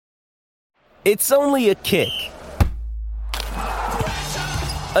It's only a kick,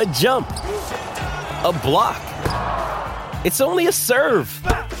 a jump, a block. It's only a serve.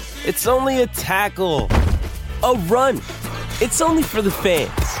 It's only a tackle, a run. It's only for the fans.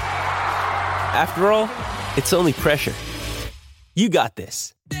 After all, it's only pressure. You got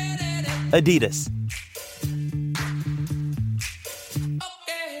this. Adidas.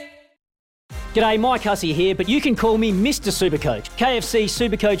 G'day, Mike Hussey here, but you can call me Mr. Supercoach. KFC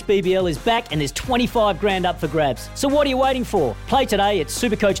Supercoach BBL is back and there's 25 grand up for grabs. So what are you waiting for? Play today at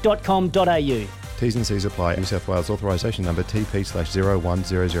supercoach.com.au. T's and C's apply. New South Wales authorisation number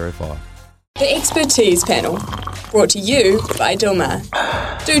TP/01005. The Expertise Panel, brought to you by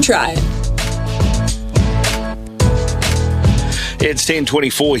Dilmah. Do try it. It's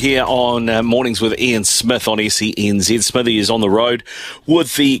 10:24 here on Mornings with Ian Smith on SENZ. Smithy is on the road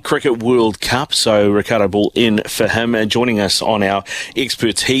with the Cricket World Cup, so Ricardo Ball in for him. And joining us on our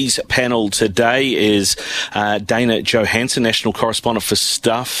Expertise panel today is Dana Johannsen, national correspondent for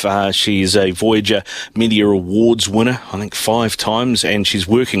Stuff. She's a Voyager Media Awards winner, I think 5 times, and she's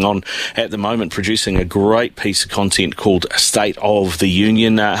working on, at the moment, producing a great piece of content called State of the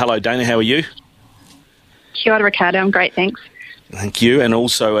Union. Hello, Dana, how are you? Kia ora, Ricardo. I'm great, thanks. Thank you. And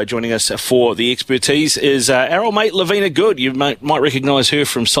also joining us for the Expertise is our old mate Lavina Good. You might recognise her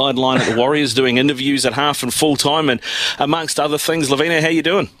from Sideline at the Warriors, doing interviews at half and full time, and amongst other things. Lavina, how you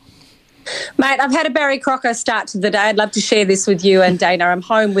doing? Mate, I've had a Barry Crocker start to the day. I'd love to share this with you and Dana. I'm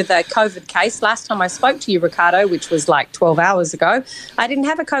home with a COVID case. Last time I spoke to you, Ricardo, which was like 12 hours ago, I didn't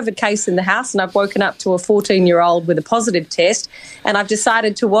have a COVID case in the house, and I've woken up to a 14-year-old with a positive test, and I've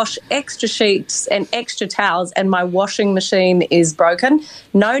decided to wash extra sheets and extra towels, and my washing machine is broken.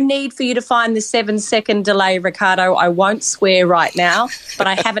 No need for you to find the 7-second delay, Ricardo. I won't swear right now, but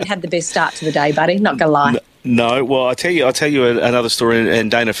I haven't had the best start to the day, buddy. Not going to lie. No, well, I'll tell you another story, and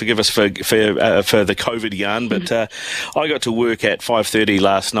Dana, forgive us for the COVID yarn, but I got to work at 5:30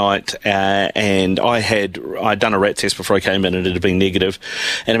 last night, and I'd done a rat test before I came in, and it had been negative.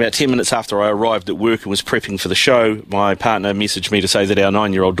 And about 10 minutes after I arrived at work and was prepping for the show, my partner messaged me to say that our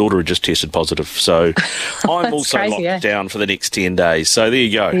 9-year-old daughter had just tested positive. So I'm also crazy, locked down for the next 10 days. So there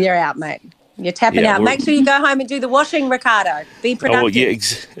you go. You're out, mate. You're tapping out. Make sure you go home and do the washing, Ricardo. Be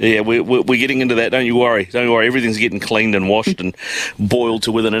productive. We're getting into that. Don't you worry. Everything's getting cleaned and washed and boiled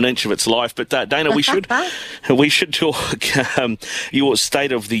to within an inch of its life. But Dana, we should talk your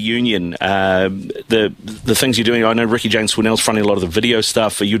State of the Union. The things you're doing. I know Ricky Jane Swinnell's fronting a lot of the video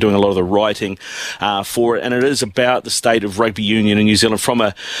stuff. You're doing a lot of the writing for it, and it is about the state of rugby union in New Zealand from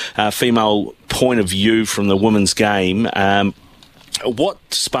a female point of view, from the women's game. What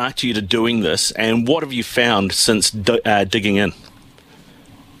sparked you to doing this, and what have you found since digging in?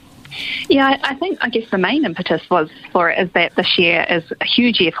 Yeah, I guess the main impetus for it is that this year is a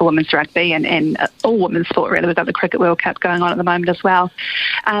huge year for women's rugby and all women's sport, really. We've got the Cricket World Cup going on at the moment as well.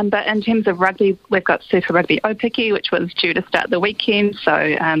 But in terms of rugby, we've got Super Rugby Opiki, which was due to start the weekend. So,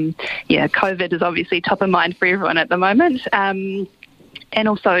 COVID is obviously top of mind for everyone at the moment. And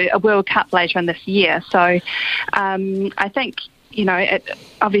also a World Cup later in this year. So I think,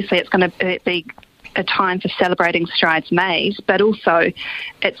 obviously it's going to be a time for celebrating strides made, but also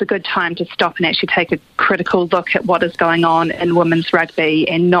it's a good time to stop and actually take a critical look at what is going on in women's rugby,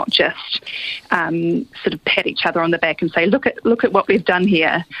 and not just sort of pat each other on the back and say, look at what we've done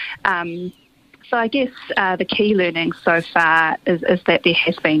here. So I guess the key learning so far is that there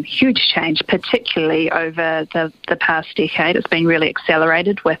has been huge change, particularly over the past decade. It's been really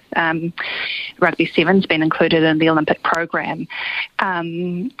accelerated with Rugby Sevens being included in the Olympic program.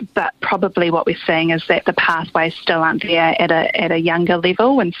 But probably what we're seeing is that the pathways still aren't there at a younger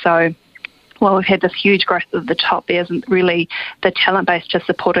level, and so while we've had this huge growth at the top, there isn't really the talent base to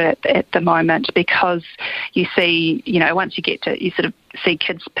support it at the moment, because you see, once you sort of see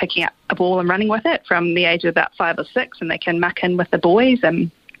kids picking up a ball and running with it from the age of about 5 or 6, and they can muck in with the boys and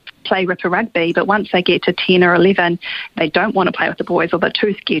play ripper rugby, but once they get to 10 or 11, they don't want to play with the boys, or they're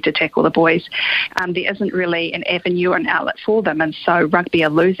too scared to tackle the boys. There isn't really an avenue or an outlet for them, and so rugby are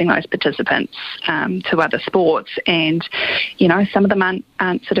losing those participants to other sports, and some of them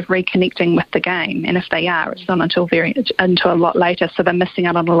aren't sort of reconnecting with the game, and if they are, it's not until a lot later, so they're missing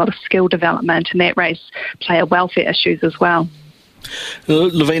out on a lot of skill development, and that raises player welfare issues as well.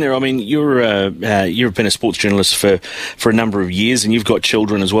 Lavina, I mean, you've been a sports journalist for a number of years, and you've got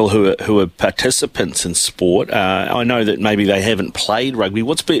children as well who are participants in sport. I know that maybe they haven't played rugby.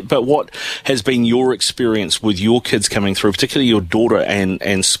 But what has been your experience with your kids coming through, particularly your daughter,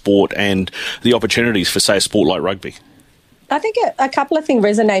 and sport and the opportunities for, say, a sport like rugby? I think a couple of things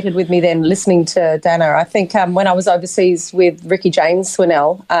resonated with me then listening to Dana. I think when I was overseas with Ricky Jane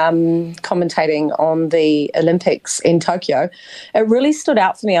Swinnell commentating on the Olympics in Tokyo, it really stood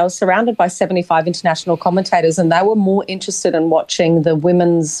out for me. I was surrounded by 75 international commentators and they were more interested in watching the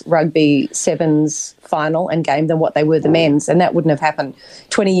women's rugby sevens final and game than what they were the men's, and that wouldn't have happened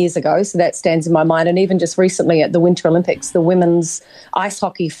 20 years ago, so that stands in my mind. And even just recently at the Winter Olympics, the women's ice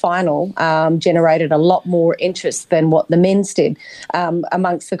hockey final generated a lot more interest than what the men's did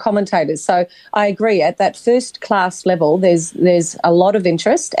amongst the commentators. So I agree, at that first class level there's a lot of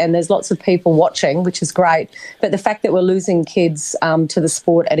interest and there's lots of people watching, which is great, but the fact that we're losing kids to the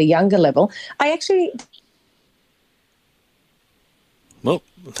sport at a younger level, Well,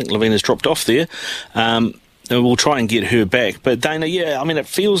 I think Lavina's dropped off there. We'll try and get her back. But Dana, it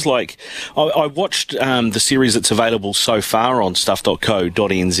feels like I watched the series that's available so far on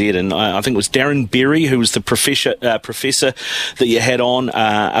stuff.co.nz, and I think it was Darren Berry who was the professor that you had on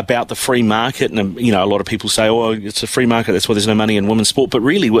about the free market. And, a lot of people say, it's a free market, that's why there's no money in women's sport. But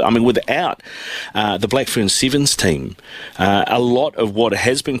really, without the Black Fern Sevens team, a lot of what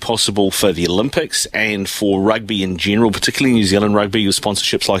has been possible for the Olympics and for rugby in general, particularly New Zealand rugby with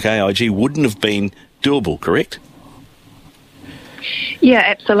sponsorships like AIG, wouldn't have been doable, correct? Yeah,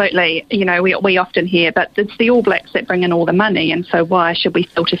 absolutely. We often hear, but it's the All Blacks that bring in all the money, and so why should we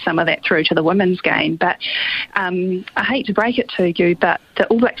filter some of that through to the women's game? But I hate to break it to you, but the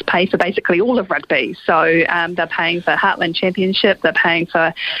All Blacks pay for basically all of rugby. So they're paying for Heartland Championship, they're paying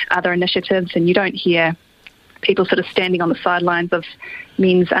for other initiatives, and you don't hear people sort of standing on the sidelines of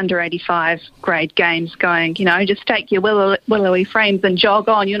men's under 85 grade games going, just take your willowy frames and jog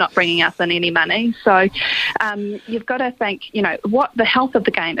on, you're not bringing us in any money. So you've got to think, what the health of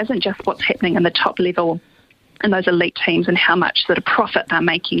the game isn't just what's happening in the top level and those elite teams and how much sort of profit they're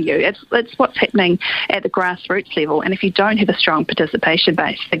making you. It's what's happening at the grassroots level. And if you don't have a strong participation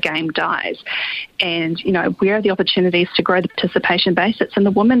base, the game dies. And, where are the opportunities to grow the participation base? It's in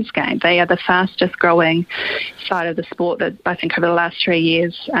the women's game. They are the fastest growing side of the sport that I think over the last 3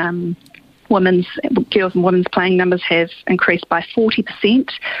 years, girls and women's playing numbers have increased by 40%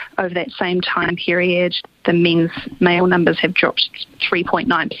 over that same time period. The men's male numbers have dropped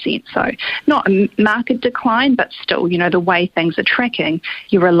 3.9%. So not a marked decline, but still, the way things are tracking,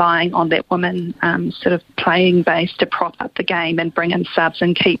 you're relying on that women sort of playing base to prop up the game and bring in subs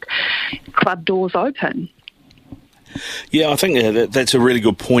and keep club doors open. Yeah, I think that's a really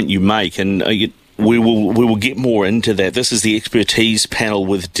good point you make, and we will get more into that. This is the expertise panel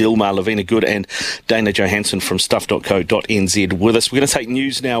with Dilmar, Lavina Good and Dana Johannsen from stuff.co.nz with us. We're going to take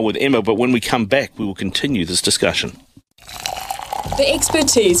news now with Emma, but when we come back, we will continue this discussion. The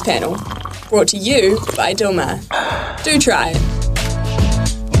expertise panel, brought to you by Dilmar. Do try it.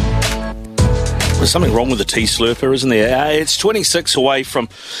 There's something wrong with the tea slurper, isn't there? It's 26 away from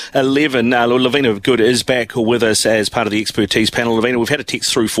 11. Lavina Good is back with us as part of the expertise panel. Lavina, we've had a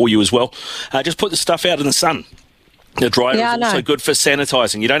text through for you as well. Just put the stuff out in the sun. The dryer is also good for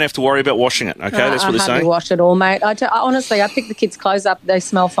sanitising. You don't have to worry about washing it, okay? That's what they're saying. I hardly wash it all, mate. Honestly, I pick the kids' clothes up, they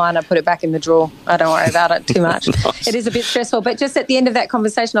smell fine, I put it back in the drawer. I don't worry about it too much. Nice. It is a bit stressful. But just at the end of that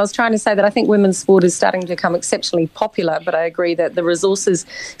conversation, I was trying to say that I think women's sport is starting to become exceptionally popular, but I agree that the resources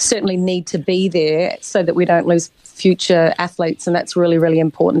certainly need to be there so that we don't lose future athletes, and that's really, really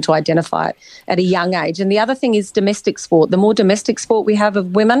important to identify at a young age. And the other thing is domestic sport. The more domestic sport we have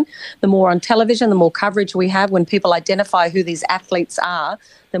of women, the more on television, the more coverage we have. When people identify who these athletes are,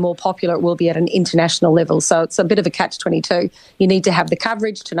 the more popular it will be at an international level. So it's a bit of a catch-22. You need to have the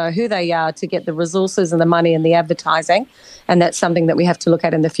coverage to know who they are, to get the resources and the money and the advertising, and that's something that we have to look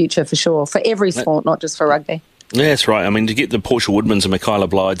at in the future for sure, for every sport, not just for rugby. Yeah, that's right. I mean, to get the Portia Woodmans and Michaela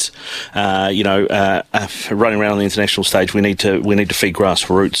Blydes, running around on the international stage, we need to feed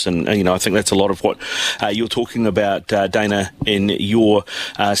grassroots, and I think that's a lot of what you're talking about, Dana, in your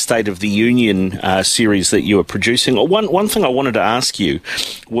State of the Union series that you are producing. One thing I wanted to ask you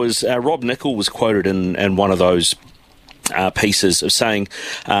was Rob Nichol was quoted in one of those pieces of saying.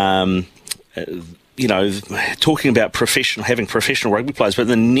 Talking about having professional rugby players, but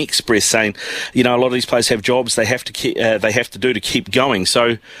the next breath saying, a lot of these players have jobs they have to do to keep going.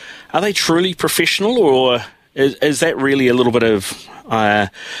 So, are they truly professional, or is that really a little bit of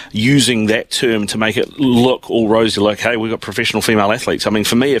using that term to make it look all rosy? Like, hey, we've got professional female athletes. I mean,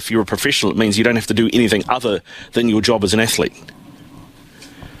 for me, if you're a professional, it means you don't have to do anything other than your job as an athlete.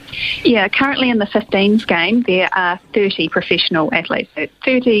 Yeah, currently in the 15s game, there are 30 professional athletes. So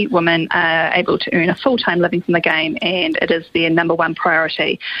 30 women are able to earn a full-time living from the game, and it is their number one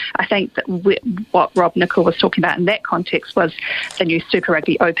priority. I think that what Rob Nichol was talking about in that context was the new Super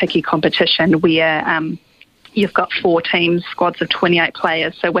Rugby Opiki competition, where You've got 4 teams, squads of 28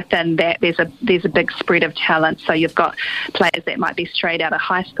 players. So within that, there's a big spread of talent. So you've got players that might be straight out of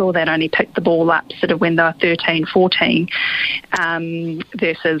high school that only picked the ball up sort of when they were 13, 14,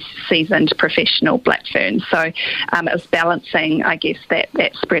 versus seasoned professional Black Ferns. So it was balancing, I guess, that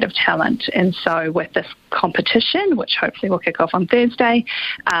spread of talent. And so with this competition, which hopefully will kick off on Thursday,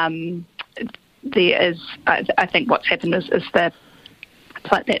 there is, I think what's happened is that's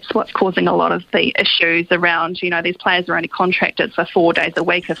what's causing a lot of the issues around, these players are only contracted for 4 days a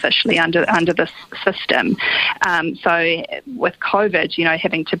week officially under this system. So with COVID,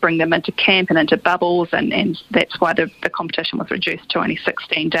 having to bring them into camp and into bubbles, and that's why the competition was reduced to only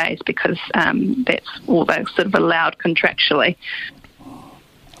 16 days, because that's all they're sort of allowed contractually.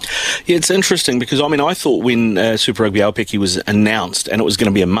 Yeah, it's interesting because, I thought when Super Rugby Aupiki was announced and it was going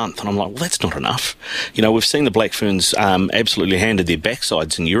to be a month, and I'm like, well, that's not enough. We've seen the Black Ferns absolutely handed their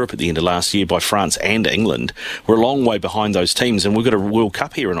backsides in Europe at the end of last year by France and England. We're a long way behind those teams, and we've got a World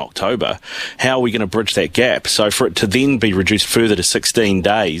Cup here in October. How are we going to bridge that gap? So for it to then be reduced further to 16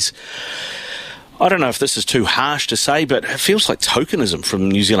 days... I don't know if this is too harsh to say, but it feels like tokenism from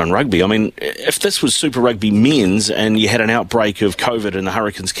New Zealand Rugby. If this was Super Rugby men's and you had an outbreak of COVID in the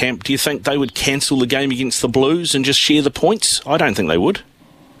Hurricanes camp, do you think they would cancel the game against the Blues and just share the points? I don't think they would.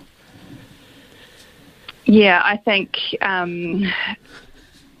 Yeah, I think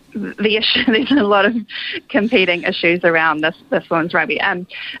the issue, there's a lot of competing issues around this women's rugby. As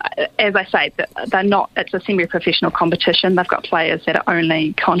I say, they're not, it's a semi-professional competition. They've got players that are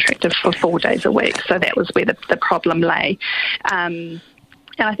only contracted for 4 days a week. So that was where the problem lay.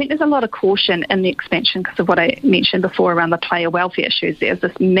 And I think there's a lot of caution in the expansion because of what I mentioned before around the player welfare issues. There's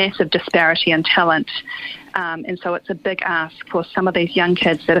this massive disparity in talent. And so it's a big ask for some of these young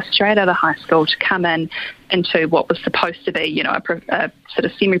kids that are straight out of high school to come into what was supposed to be, a sort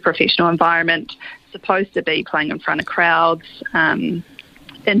of semi-professional environment, supposed to be playing in front of crowds, in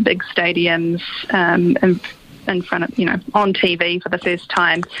big stadiums, in front of, on TV for the first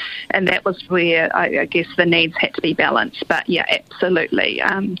time. And that was where I guess the needs had to be balanced. But yeah, absolutely.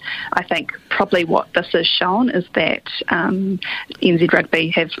 I think probably what this has shown is that NZ Rugby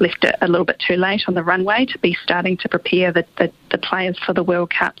have left it a little bit too late on the runway to be starting to prepare the players for the World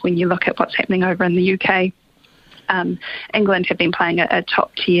Cup when you look at what's happening over in the UK. England have been playing a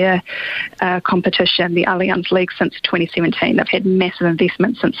top-tier competition, the Allianz League, since 2017. They've had massive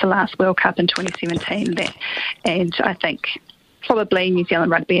investment since the last World Cup in 2017. And I think probably New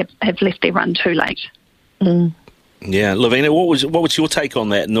Zealand Rugby have left their run too late. Mm. Yeah, Lavina, what was your take on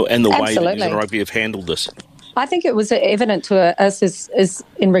that and the way that New Zealand Rugby have handled this? I think it was evident to us as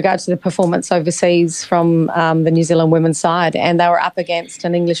in regards to the performance overseas from the New Zealand women's side, and they were up against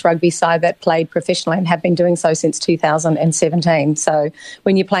an English rugby side that played professionally and have been doing so since 2017. So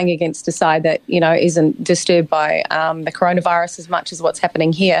when you're playing against a side that, isn't disturbed by the coronavirus as much as what's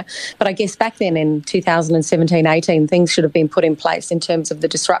happening here, but I guess back then in 2017-18, things should have been put in place in terms of the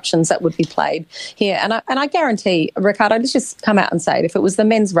disruptions that would be played here. And I guarantee, Ricardo, let's just come out and say it, if it was the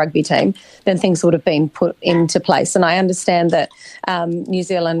men's rugby team, then things would have been put into place. And I understand that New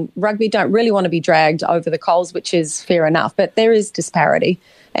Zealand Rugby don't really want to be dragged over the coals, which is fair enough, but there is disparity.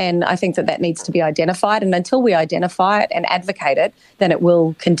 And I think that needs to be identified. And until we identify it and advocate it, then it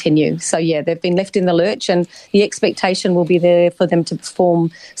will continue. So, yeah, they've been left in the lurch, and the expectation will be there for them to perform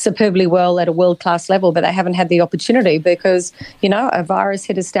superbly well at a world-class level, but they haven't had the opportunity because, a virus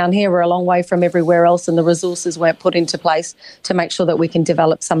hit us down here. We're a long way from everywhere else, and the resources weren't put into place to make sure that we can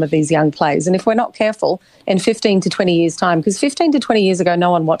develop some of these young players. And if we're not careful, in 15 to 20 years' time, because 15 to 20 years ago,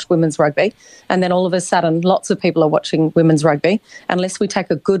 no one watched women's rugby, and then all of a sudden, lots of people are watching women's rugby. Unless we take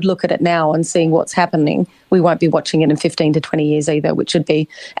a good look at it now and seeing what's happening, we won't be watching it in 15 to 20 years either, which would be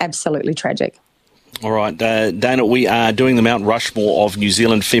absolutely tragic. All right, Dana, we are doing the Mount Rushmore of New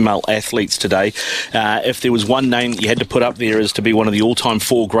Zealand female athletes today. If there was one name that you had to put up there as to be one of the all-time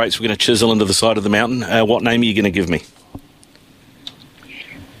 4 greats we're going to chisel into the side of the mountain, what name are you going to give me?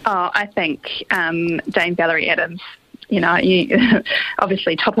 Oh, I think Dame Valerie Adams. You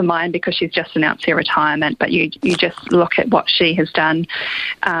obviously top of mind because she's just announced her retirement, but you just look at what she has done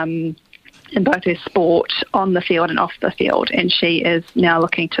in both her sport on the field and off the field, and she is now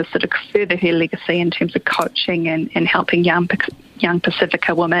looking to sort of further her legacy in terms of coaching and helping young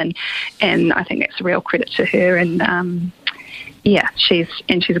Pacifica women, and I think that's a real credit to her. And she's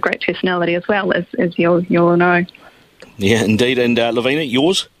a great personality as well, as you'll know. Yeah, indeed. And Lavina,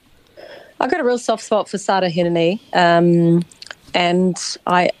 yours? I've got a real soft spot for Sada Hineni. and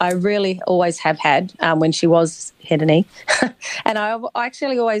I really always have had when she was head and knee. And I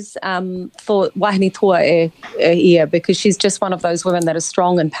actually always thought wahine toa e ia, because she's just one of those women that is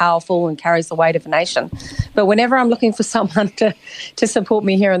strong and powerful and carries the weight of a nation. But whenever I'm looking for someone to support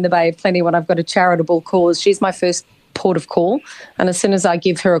me here in the Bay of Plenty when I've got a charitable cause, she's my first port of call, and as soon as I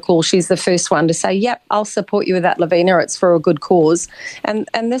give her a call, she's the first one to say, yep, I'll support you with that, Lavina, it's for a good cause. And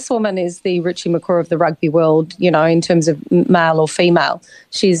this woman is the Richie McCaw of the rugby world, you know, in terms of male or female.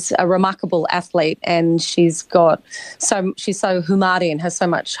 She's a remarkable athlete, and she's so humari and has so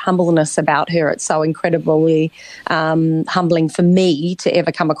much humbleness about her. It's so incredibly humbling for me to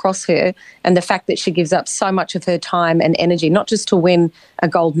ever come across her, and the fact that she gives up so much of her time and energy, not just to win a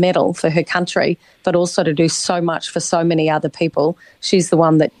gold medal for her country, but also to do so much for so many other people. She's the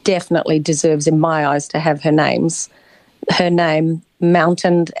one that definitely deserves, in my eyes, to have her name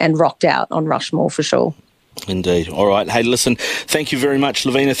mountained and rocked out on Rushmore for sure. Indeed. All right. Hey, listen, thank you very much,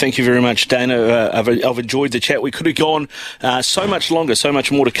 Lavina. Thank you very much, Dana. I've enjoyed the chat. We could have gone so much longer, so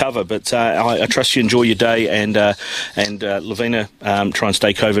much more to cover, but I trust you enjoy your day, and Lavina, try and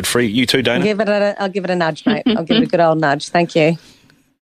stay COVID-free. You too, Dana? I'll give it a nudge, mate. I'll give it a good old nudge. Thank you.